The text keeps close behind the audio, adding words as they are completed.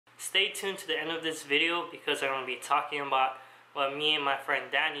stay tuned to the end of this video because I'm going to be talking about what me and my friend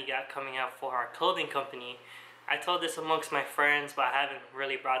Danny got coming out for our clothing company. I told this amongst my friends, but I haven't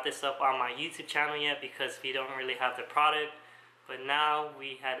really brought this up on my YouTube channel yet because we don't really have the product. But now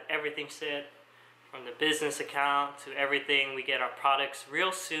we had everything set, from the business account to everything. We get our products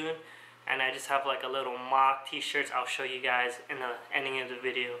real soon, and I just have like a little mock t-shirts I'll show you guys in the ending of the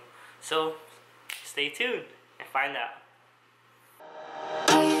video. So stay tuned and find out.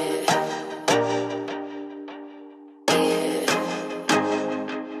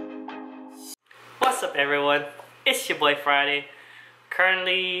 What's up everyone? It's your boy Friday.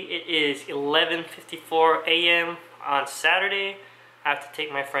 Currently it is 11:54 a.m. on Saturday. I have to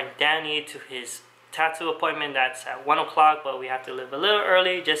take my friend Danny to his tattoo appointment that's at 1 o'clock, but we have to leave a little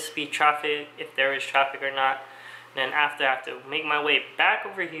early just to beat traffic, if there is traffic or not. And then after, I have to make my way back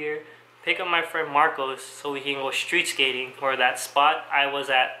over here, pick up my friend Marcos so we can go street skating, or that spot I was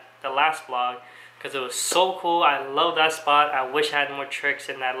at the last vlog, because it was so cool. I love that spot. I wish I had more tricks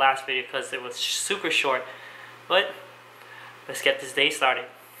in that last video because it was super short. But let's get this day started.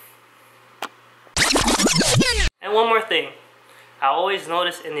 And one more thing. I always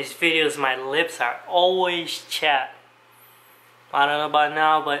notice in these videos my lips are always chapped. I don't know about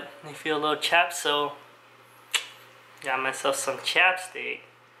now, but they feel a little chapped, so got myself some chapstick.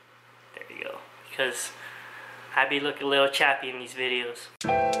 There you go. Because I be looking a little chappy in these videos.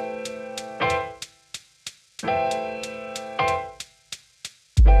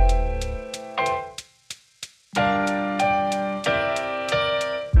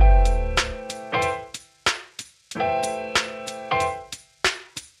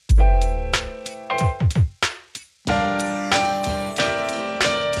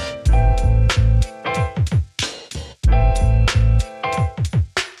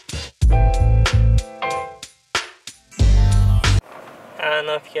 I don't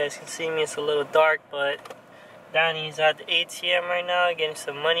know if you guys can see me, it's a little dark, but Danny's at the ATM right now getting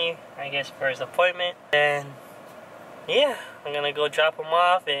some money, I guess, for his appointment. And yeah, I'm gonna go drop him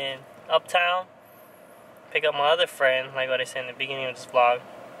off in Uptown, pick up my other friend, like what I said in the beginning of this vlog,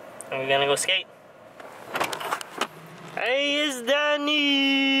 and we're gonna go skate. Hey, it's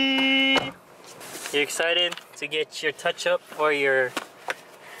Danny! You excited to get your touch-up for your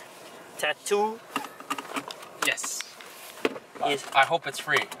tattoo? Yes. I hope it's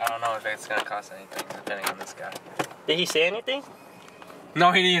free. I don't know if it's gonna cost anything, depending on this guy. Did he say anything?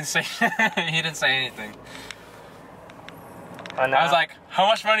 No, he didn't say. He didn't say anything. Oh, no. I was like, "How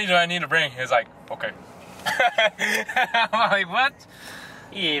much money do I need to bring?" He was like, "Okay." I'm like, "What?"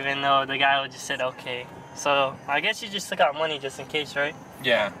 Even though the guy just said okay. So I guess you just took out money just in case, right?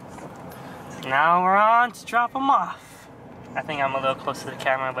 Yeah. Now we're on to drop him off. I think I'm a little close to the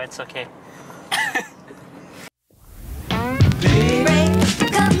camera, but it's okay.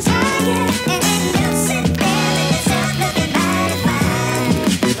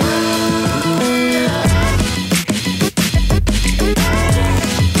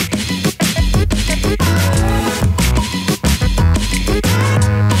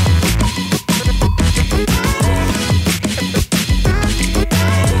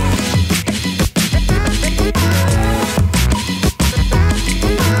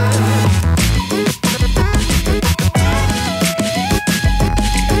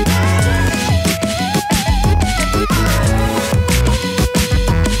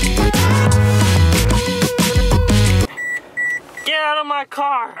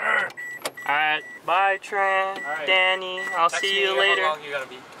 Car. Alright, bye Tran, right. Danny, I'll see you later. How long you gotta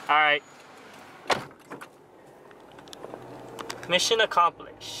be. Alright. Mission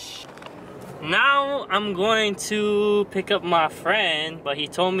accomplished. Now I'm going to pick up my friend, but he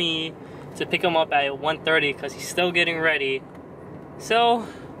told me to pick him up at 1:30 because he's still getting ready. So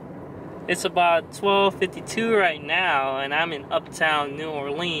it's about 12:52 right now, and I'm in Uptown, New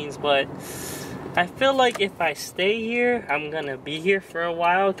Orleans, but I feel like if I stay here, I'm gonna be here for a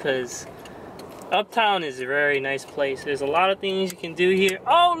while because Uptown is a very nice place. There's a lot of things you can do here.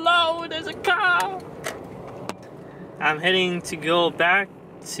 Oh no, there's a car! I'm heading to go back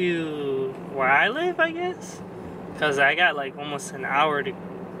to where I live, I guess, because I got like almost an hour to,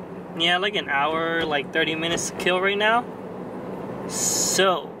 yeah, like an hour, like 30 minutes to kill right now.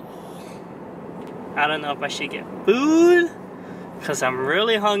 So I don't know if I should get food, because I'm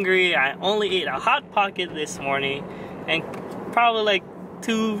really hungry. I only ate a Hot Pocket this morning and probably like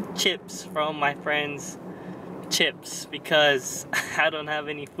 2 chips from my friend's chips because I don't have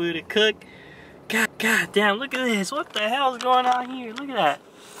any food to cook. God damn, look at this. What the hell is going on here? Look at that.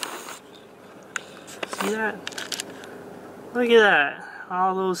 See that? Look at that.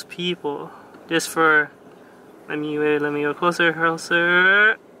 All those people just for, let me go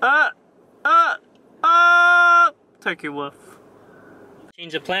closer. Turkey wolf.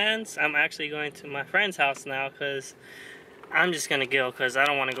 Change of plans. I'm actually going to my friend's house now because I'm just gonna go because I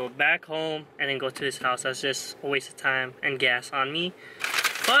don't want to go back home and then go to his house. That's just a waste of time and gas on me.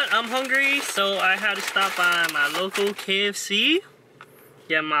 But I'm hungry, so I had to stop by my local KFC.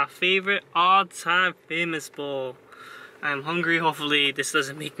 Get my favorite all-time famous bowl. I'm hungry. Hopefully this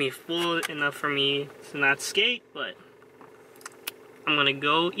doesn't make me full enough for me to not skate, but I'm gonna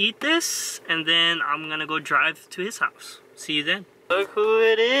go eat this and then I'm gonna go drive to his house. See you then. Look who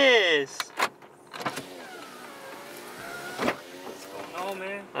it is. What's going on,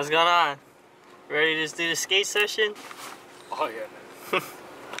 man? What's going on? Ready to just do the skate session? Oh yeah, man.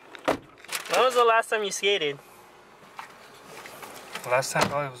 When was the last time you skated? Last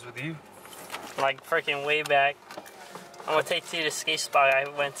time I was with you. Like freaking way back. I'm gonna take you to the skate spot I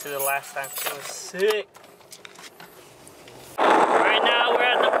went to the last time. It was sick. Right now we're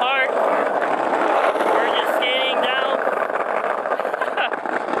at the park. We're just skating down.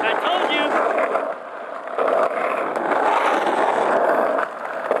 I told you.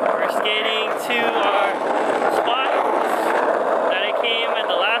 We're skating to our spot that I came at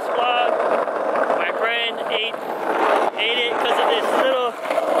the last vlog. My friend ate it because of this little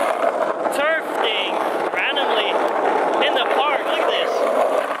turf thing randomly in the park. Look at this.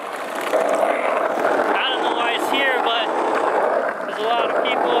 I don't know why it's here, but there's a lot of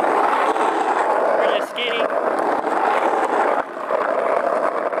people. We're just skating.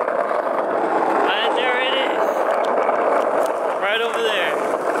 And there it is. Right over there.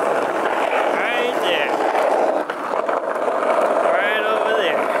 Right there. Right over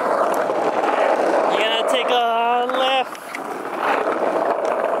there. You're gonna take a left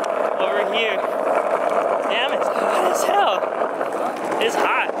over here. Damn, it's hot as hell. It's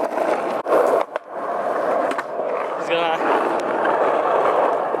hot. It's gonna.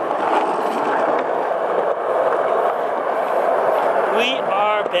 We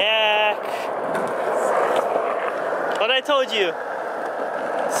are back. What I told you.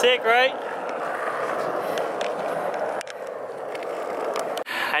 Sick, right?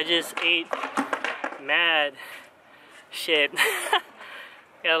 I just ate mad shit.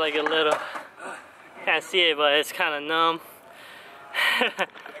 Got like a little, can't see it, but it's kind of numb. I can't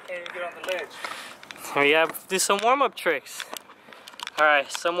even get on the ledge. We gotta do some warm-up tricks.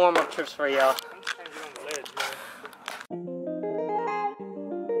 Alright, some warm-up tricks for y'all. I can't get on the ledge, man.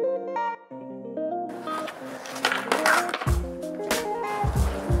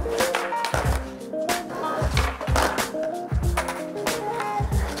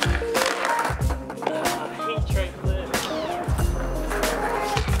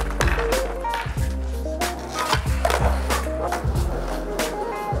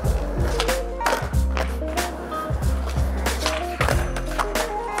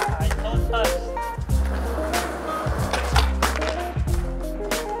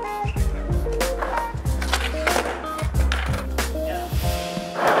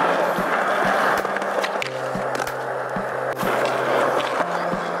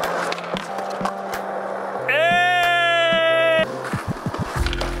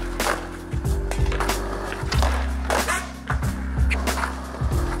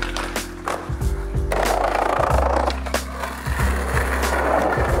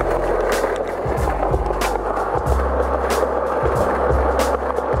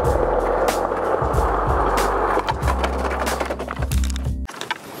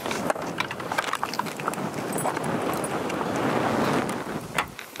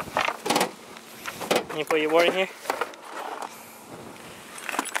 You put your board in here?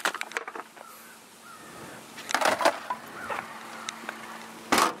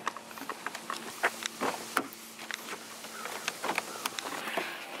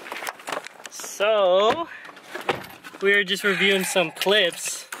 So, we were just reviewing some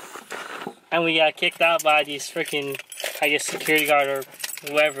clips and we got kicked out by these freaking, I guess, security guard or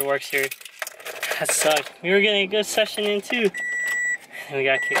whoever works here. That sucked. We were getting a good session in too. And we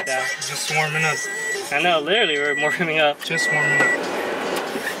got kicked out. Just warming up. I know, literally, we were warming up. Just warming up.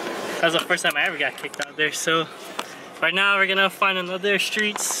 That was the first time I ever got kicked out there. So, right now we're gonna find another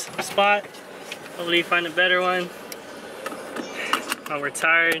streets spot. Hopefully find a better one. Oh, we're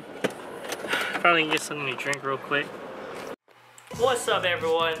tired. Probably can get something to drink real quick. What's up,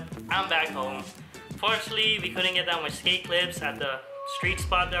 everyone? I'm back home. Fortunately, we couldn't get that much skate clips at the street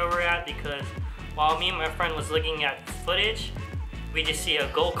spot that we're at because while me and my friend was looking at footage, we just see a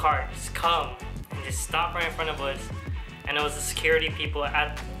go-kart just come and just stop right in front of us. And it was the security people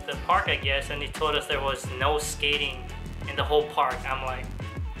at the park, I guess, and they told us there was no skating in the whole park. I'm like,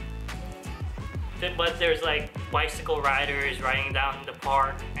 but there's like bicycle riders riding down the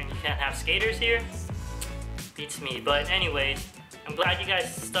park can't have skaters here. Beats me. But anyways, I'm glad you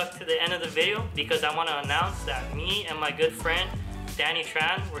guys stuck to the end of the video because I want to announce that me and my good friend Danny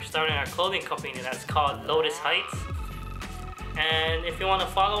Tran, we're starting our clothing company that's called Lotus Heights. And if you want to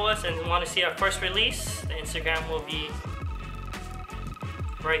follow us and want to see our first release, the Instagram will be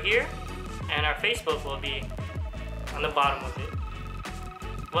right here and our Facebook will be on the bottom of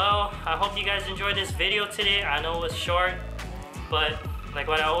it. Well, I hope you guys enjoyed this video today. I know it was short, but like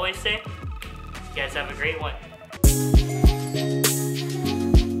what I always say, you guys have a great one.